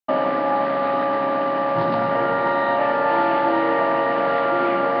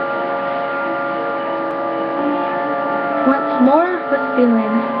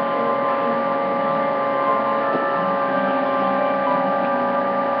feeling.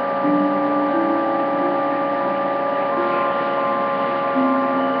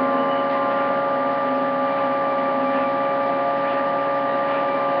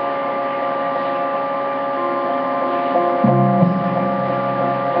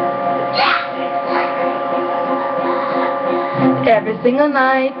 Every single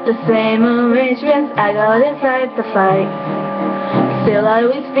night, the same arrangements. I got inside the fight. Still I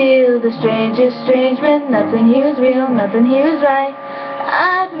always feel the strangest estrangement. Nothing here is real, nothing here is right.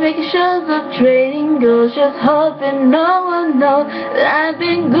 I've been making shows of trading goals, just hoping no one knows that I've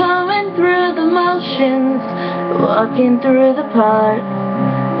been going through the motions, walking through the park.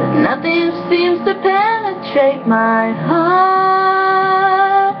 But nothing seems to penetrate my heart.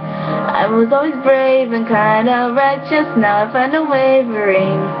 I was always brave and kinda righteous, now I find a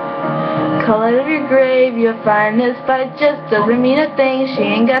wavering. Call out of your grave, you'll find this fight just doesn't mean a thing. She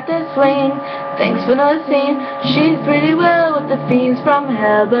ain't got that swing, thanks for noticing. She's pretty well with the fiends from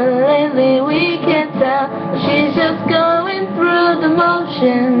hell, but lately we can't tell. She's just going through the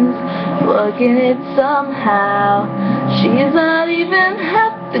motions, working it somehow. She's not even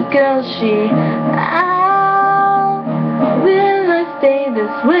half the girl she out. Will I stay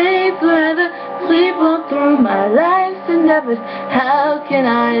this way forever? Sleep on through my life's endeavors. How can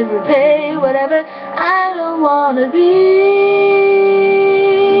I repay whatever I don't wanna be?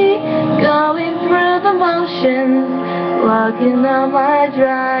 Going through the motions, walking on my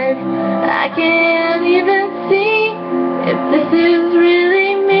drive. I can't even see if this is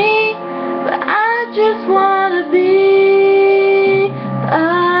really me, but I just want